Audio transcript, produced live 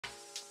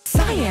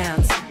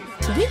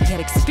SciAnts. We get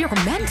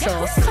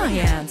experimental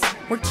science.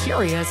 We're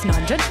curious,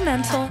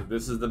 non-judgmental.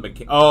 This is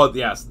the oh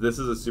yes, this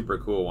is a super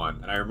cool one.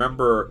 And I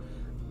remember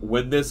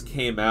when this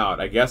came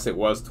out, I guess it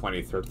was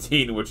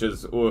 2013, which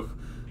is oof,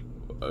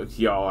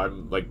 y'all,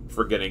 I'm like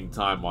forgetting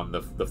time on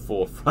the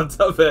full front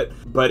of it,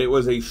 but it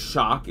was a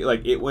shock.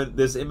 Like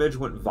this image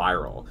went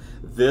viral.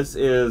 This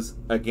is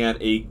again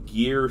a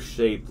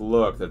gear-shaped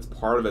look that's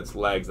part of its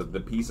legs, that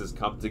the pieces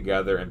come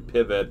together and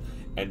pivot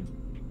and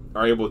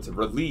are able to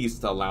release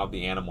to allow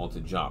the animal to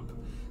jump.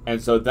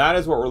 And so that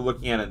is what we're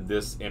looking at in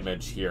this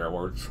image here,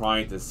 what we're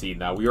trying to see.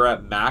 Now we are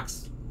at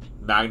max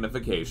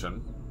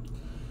magnification,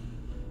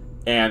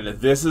 and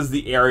this is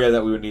the area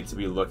that we would need to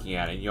be looking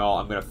at. And y'all,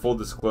 I'm going to full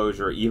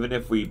disclosure, even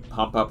if we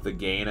pump up the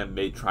gain and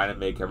try to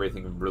make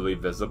everything really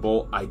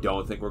visible, I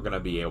don't think we're going to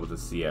be able to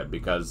see it,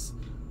 because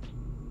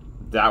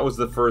that was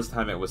the first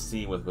time it was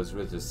seen was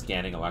with a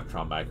scanning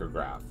electron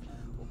micrograph.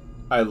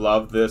 I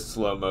love this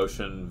slow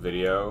motion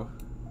video.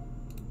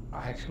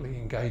 Actually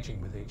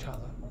engaging with each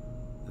other.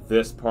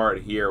 This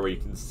part here where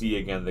you can see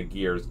again the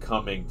gears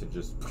coming to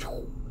just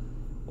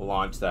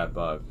launch that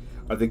bug.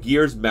 Are the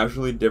gears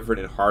measurably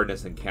different in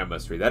hardness and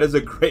chemistry? That is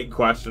a great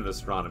question,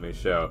 Astronomy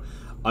Show.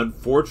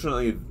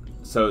 Unfortunately,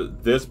 so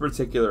this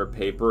particular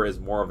paper is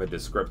more of a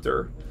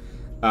descriptor,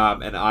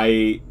 and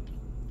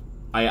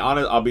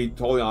I'll be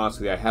totally honest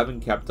with you, I haven't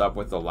kept up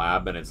with the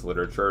lab and its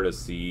literature to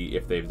see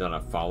if they've done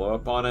a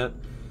follow-up on it.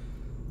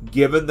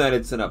 Given that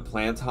it's in a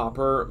plant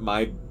hopper,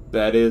 my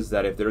bet is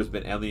that if there's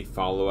been any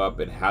follow-up,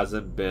 it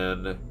hasn't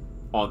been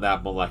on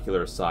that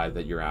molecular side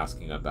that you're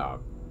asking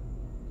about.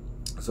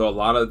 So a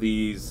lot of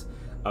these,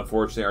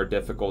 unfortunately, are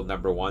difficult.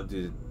 Number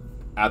one,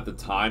 at the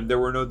time, there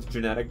were no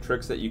genetic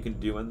tricks that you can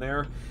do in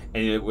there,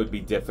 and it would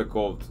be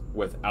difficult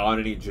without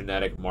any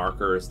genetic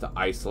markers to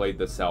isolate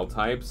the cell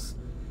types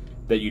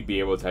that you'd be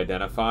able to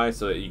identify,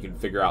 so that you can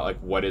figure out like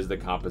what is the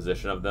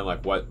composition of them,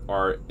 like what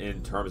are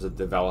in terms of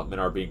development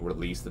are being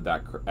released at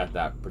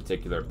that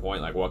particular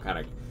point, like what kind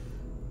of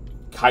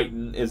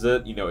chitin is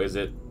it? You know, is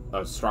it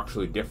a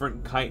structurally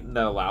different chitin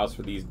that allows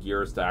for these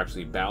gears to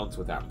actually bounce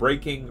without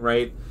breaking,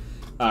 right?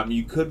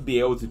 You could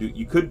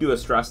do a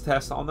stress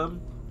test on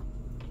them.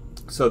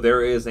 So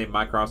there is a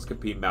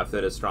microscopy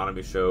method,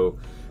 Astronomy Show,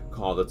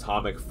 called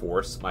atomic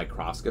force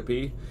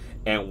microscopy,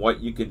 and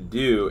what you can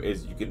do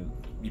is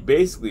you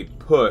basically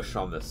push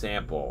on the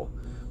sample,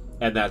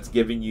 and that's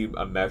giving you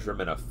a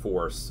measurement of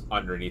force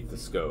underneath the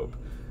scope.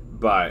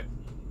 But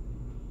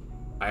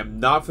I'm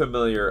not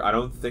familiar. I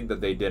don't think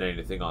that they did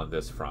anything on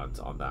this front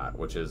on that,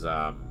 which is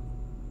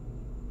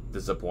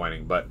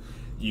disappointing. But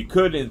you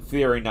could, in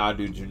theory, now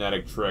do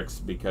genetic tricks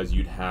because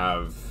you'd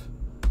have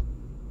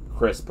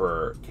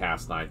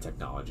CRISPR-Cas9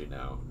 technology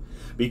now.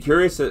 Be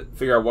curious to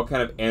figure out what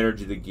kind of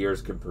energy the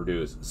gears can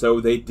produce.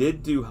 So they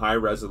did do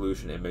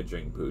high-resolution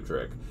imaging,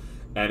 Putrick,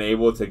 and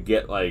able to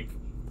get like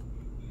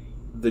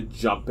the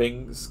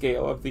jumping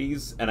scale of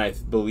these, and I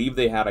believe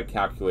they had a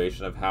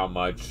calculation of how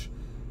much,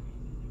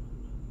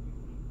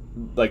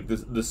 like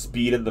the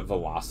speed and the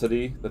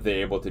velocity that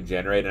they're able to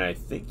generate, and I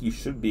think you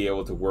should be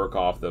able to work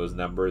off those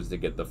numbers to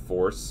get the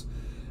force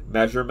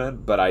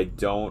measurement, but I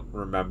don't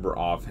remember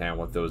offhand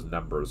what those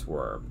numbers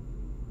were.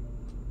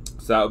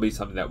 So that would be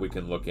something that we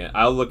can look in.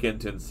 I'll look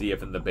into and see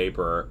if in the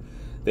paper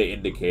they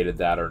indicated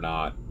that or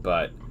not,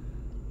 but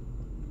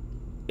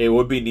it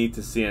would be neat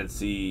to see and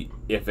see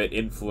if it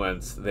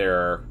influenced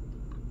their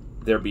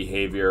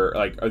behavior,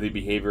 like, or the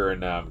behavior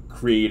in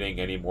creating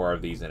any more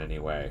of these in any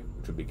way,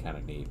 which would be kind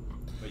of neat.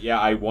 But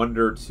yeah, I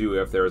wonder too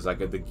if there's like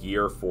the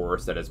gear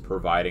force that is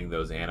providing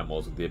those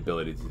animals with the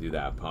ability to do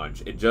that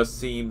punch. It just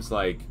seems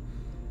like,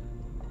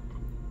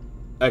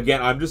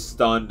 again, I'm just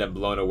stunned and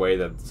blown away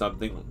that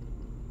something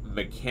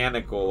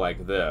mechanical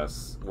like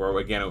this, where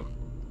again,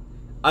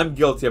 I'm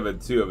guilty of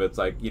it too, if it's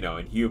like, you know,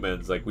 in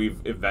humans, like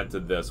we've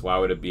invented this, why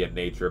would it be in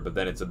nature? But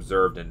then it's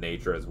observed in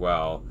nature as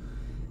well,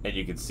 and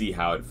you can see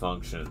how it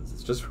functions.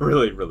 It's just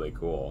really, really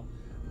cool.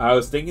 I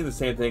was thinking the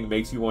same thing. It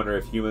makes you wonder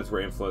if humans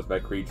were influenced by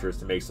creatures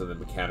to make some of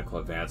the mechanical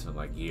advancement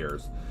like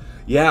gears.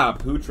 Yeah,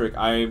 Putrick,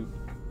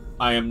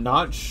 I am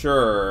not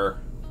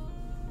sure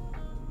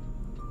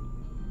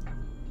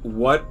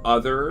what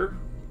other,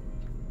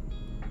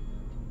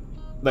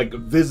 like,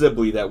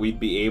 visibly that we'd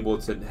be able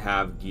to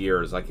have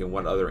gears like in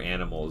what other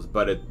animals,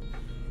 but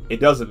it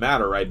doesn't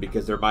matter, right?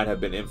 Because there might have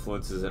been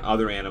influences in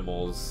other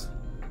animals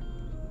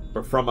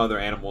or from other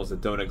animals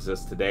that don't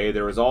exist today.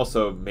 There was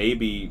also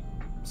maybe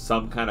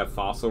some kind of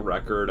fossil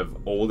record of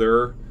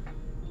older,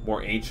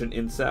 more ancient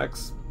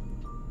insects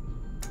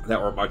that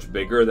were much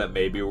bigger that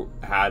maybe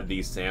had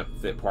these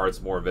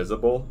parts more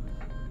visible.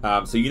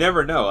 So you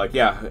never know. Like,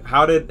 yeah,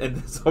 how did, and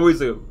it's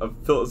always a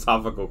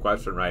philosophical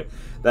question, right?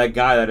 That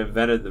guy that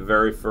invented the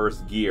very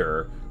first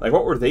gear, like,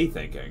 what were they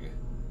thinking?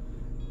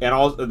 And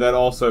also, that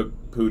also,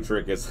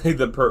 Putrick, is like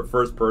the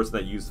first person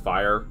that used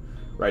fire,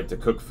 right, to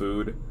cook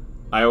food.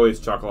 I always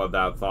chuckle at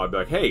that thought. I'd be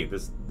like, hey,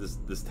 this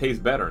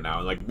tastes better now.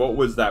 And like, what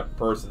was that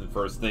person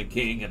first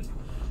thinking? And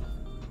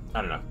I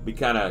don't know. We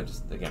kind of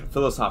just, again,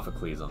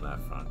 philosophically on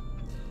that front.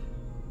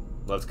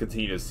 Let's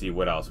continue to see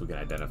what else we can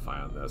identify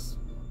on this.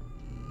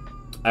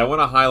 I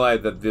want to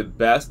highlight that the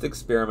best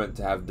experiment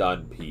to have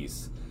done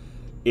piece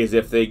is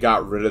if they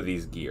got rid of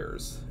these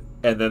gears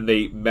and then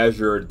they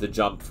measured the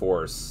jump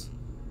force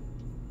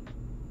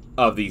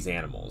of these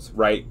animals,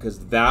 right?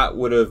 Because that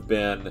would have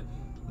been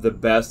the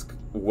best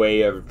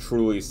way of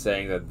truly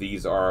saying that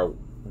these are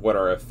what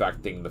are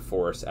affecting the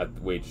force at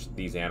which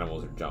these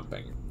animals are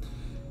jumping.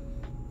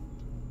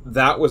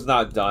 That was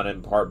not done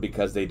in part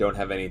because they don't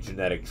have any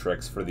genetic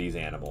tricks for these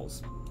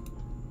animals.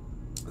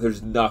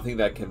 There's nothing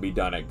that can be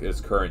done at this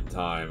current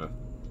time,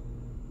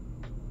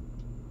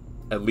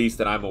 at least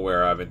that I'm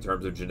aware of, in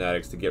terms of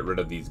genetics to get rid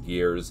of these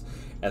gears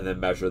and then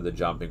measure the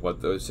jumping.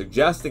 What they're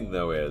suggesting,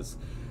 though, is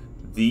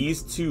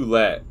these two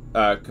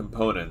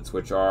components,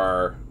 which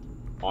are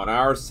on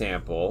our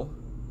sample,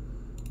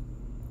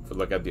 if we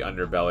look at the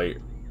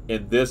underbelly,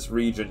 in this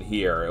region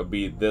here, it'll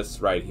be this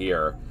right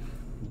here,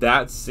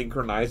 that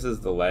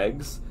synchronizes the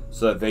legs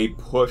so that they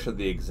push at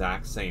the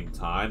exact same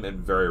time and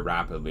very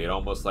rapidly. It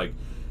almost like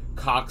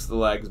cocks the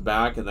legs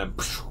back and then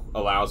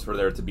allows for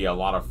there to be a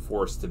lot of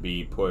force to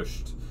be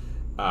pushed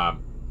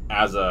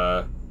as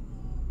a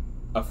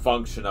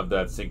function of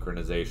that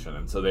synchronization.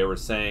 And so they were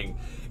saying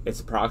it's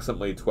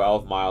approximately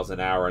 12 miles an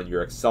hour and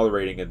you're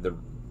accelerating in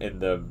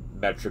the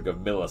metric of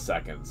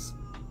milliseconds,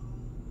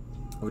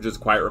 which is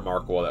quite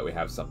remarkable that we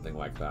have something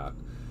like that.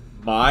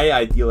 My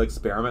ideal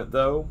experiment,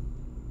 though,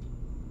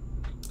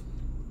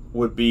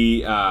 would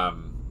be to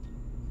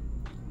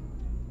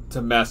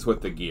mess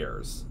with the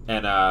gears.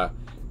 And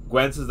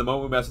Gwen says the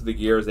moment we mess with the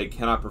gears, they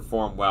cannot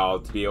perform well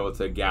to be able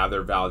to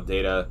gather valid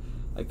data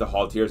like the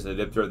halteres and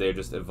the dipter. They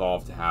just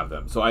evolved to have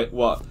them.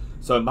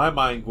 So in my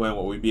mind, Gwen,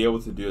 what we'd be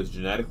able to do is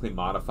genetically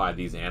modify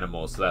these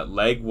animals so that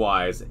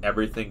leg-wise,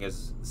 everything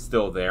is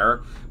still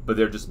there, but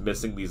they're just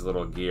missing these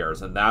little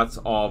gears. And that's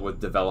all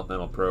with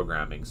developmental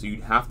programming. So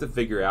you'd have to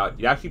figure out,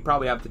 you'd actually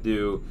probably have to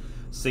do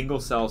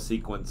single-cell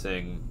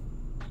sequencing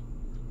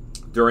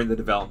during the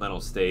developmental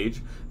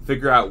stage,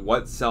 figure out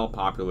what cell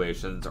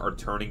populations are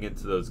turning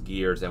into those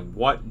gears and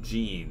what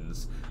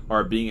genes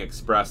are being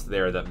expressed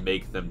there that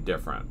make them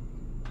different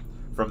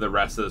from the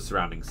rest of the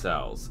surrounding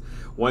cells.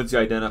 Once you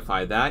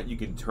identify that, you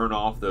can turn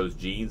off those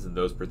genes in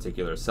those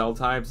particular cell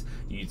types.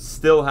 You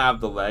still have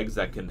the legs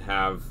that can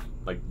have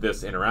like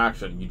this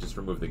interaction, you just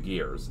remove the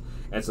gears.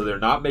 And so they're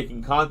not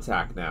making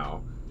contact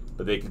now,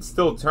 but they can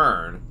still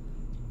turn.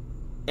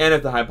 And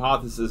if the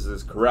hypothesis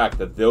is correct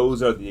that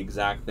those are the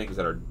exact things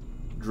that are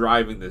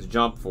driving this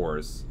jump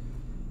force,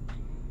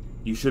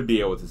 you should be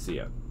able to see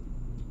it.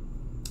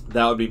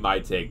 That would be my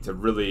take, to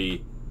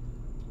really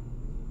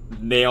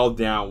nail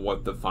down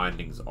what the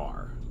findings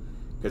are.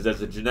 Because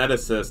as a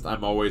geneticist,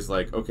 I'm always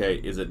like, okay,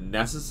 is it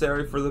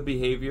necessary for the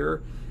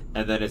behavior?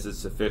 And then is it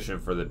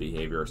sufficient for the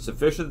behavior?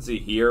 Sufficiency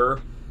here,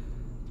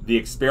 the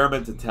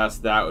experiment to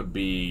test that would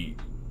be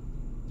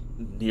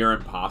near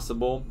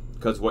impossible,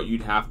 because what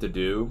you'd have to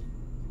do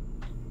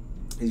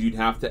is you'd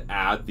have to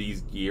add these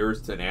gears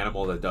to an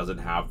animal that doesn't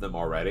have them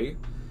already.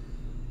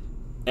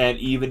 And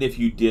even if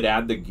you did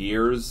add the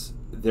gears,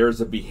 there's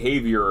a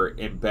behavior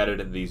embedded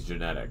in these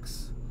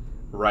genetics,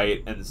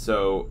 right? And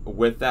so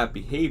with that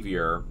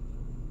behavior,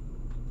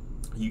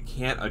 you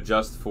can't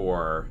account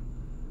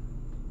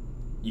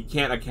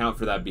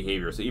for that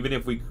behavior. So even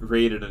if we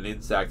created an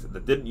insect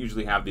that didn't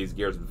usually have these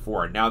gears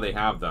before, and now they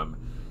have them,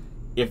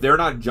 if they're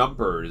not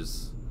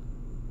jumpers,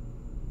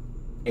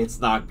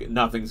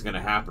 nothing's going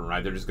to happen,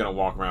 right? They're just going to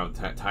walk around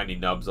with tiny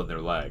nubs on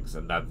their legs,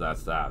 and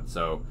that's that.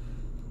 So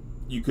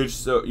you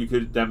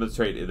could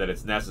demonstrate that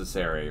it's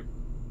necessary,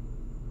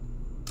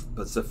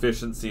 but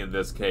sufficiency in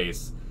this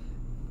case,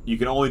 you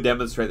can only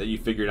demonstrate that you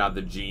figured out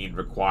the gene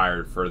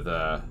required for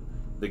the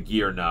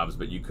gear nubs,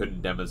 but you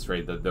couldn't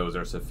demonstrate that those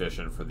are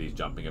sufficient for these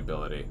jumping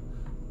ability,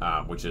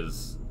 which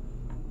is,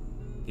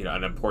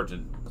 an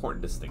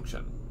important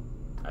distinction,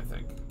 I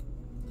think.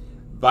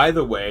 By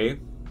the way,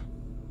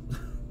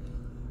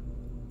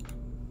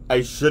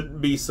 I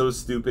shouldn't be so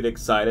stupid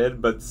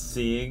excited, but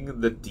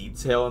seeing the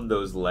detail in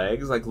those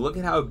legs, like look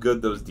at how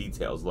good those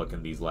details look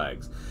in these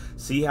legs.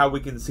 See how we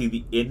can see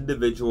the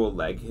individual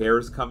leg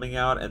hairs coming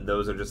out, and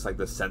those are just like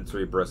the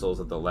sensory bristles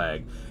of the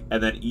leg.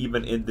 And then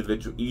even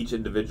each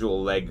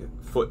individual leg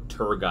foot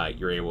tergite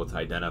you're able to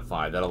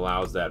identify that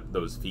allows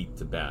those feet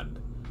to bend.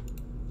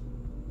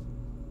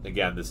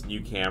 Again, this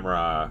new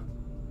camera,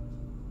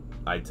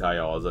 I tell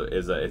y'all,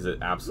 is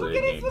absolutely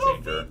a game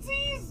changer.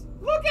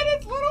 Look at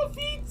its little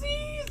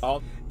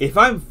feetsies! If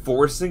I'm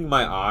forcing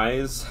my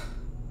eyes,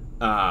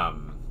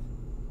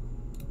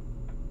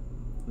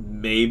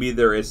 maybe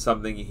there is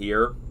something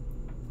here,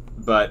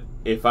 but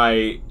if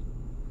I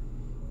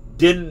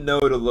didn't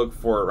know to look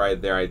for it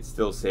right there, I'd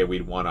still say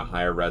we'd want a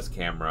higher res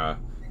camera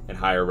and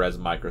higher res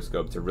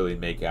microscope to really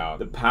make out.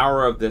 The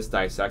power of this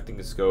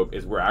dissecting scope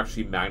is we're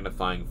actually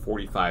magnifying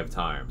 45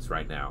 times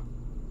right now.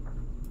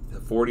 The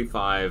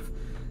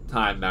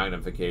 45-time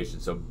magnification.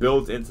 So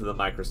built into the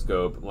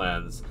microscope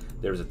lens,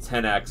 there's a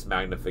 10x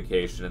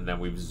magnification, and then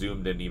we've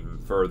zoomed in even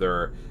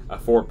further, a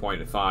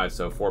 4.5,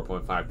 so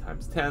 4.5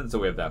 times 10, so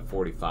we have that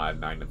 45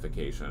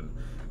 magnification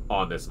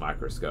on this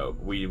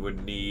microscope. We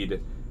would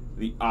need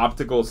The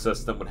optical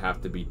system would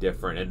have to be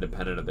different,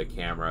 independent of the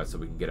camera, so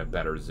we can get a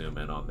better zoom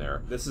in on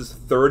there. This is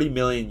 30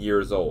 million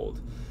years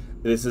old.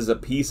 This is a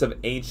piece of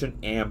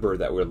ancient amber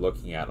that we're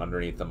looking at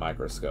underneath the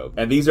microscope.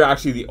 And these are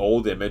actually the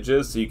old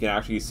images, so you can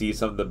actually see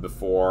some of the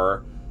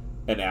before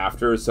and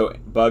after. So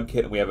Bug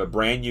Kitten, we have a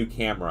brand new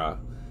camera.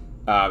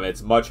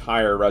 It's much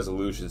higher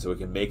resolution, so we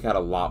can make out a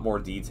lot more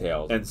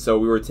details. And so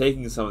we were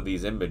taking some of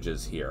these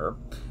images here,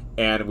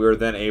 and we were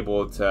then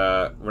able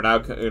to, we're now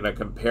going to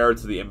compare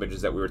to the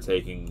images that we were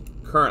taking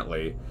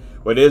currently.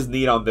 What is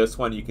neat on this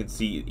one, you can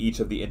see each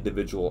of the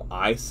individual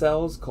eye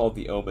cells called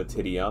the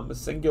ommatidium,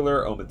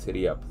 singular,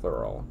 ommatidia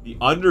plural. The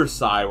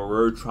underside, where we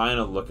were trying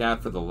to look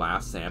at for the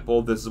last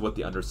sample, this is what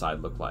the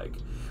underside looked like.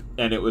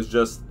 And it was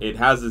just, it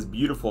has this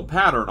beautiful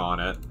pattern on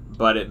it,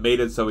 but it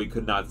made it so we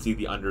could not see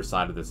the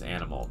underside of this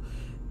animal.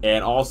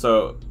 And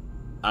also,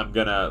 I'm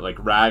gonna like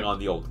rag on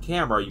the old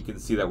camera, you can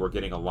see that we're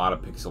getting a lot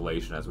of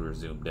pixelation as we were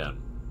zoomed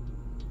in.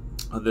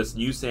 On this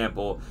new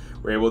sample,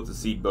 we're able to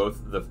see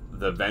both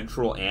the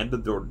ventral and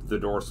the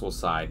dorsal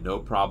side, no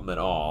problem at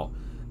all.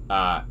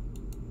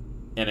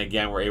 And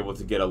again, we're able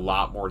to get a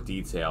lot more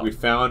detail. We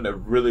found a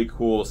really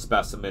cool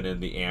specimen in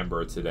the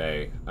amber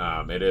today.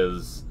 It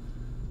is,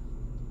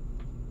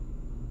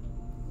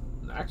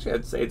 actually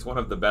I'd say it's one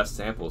of the best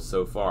samples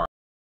so far.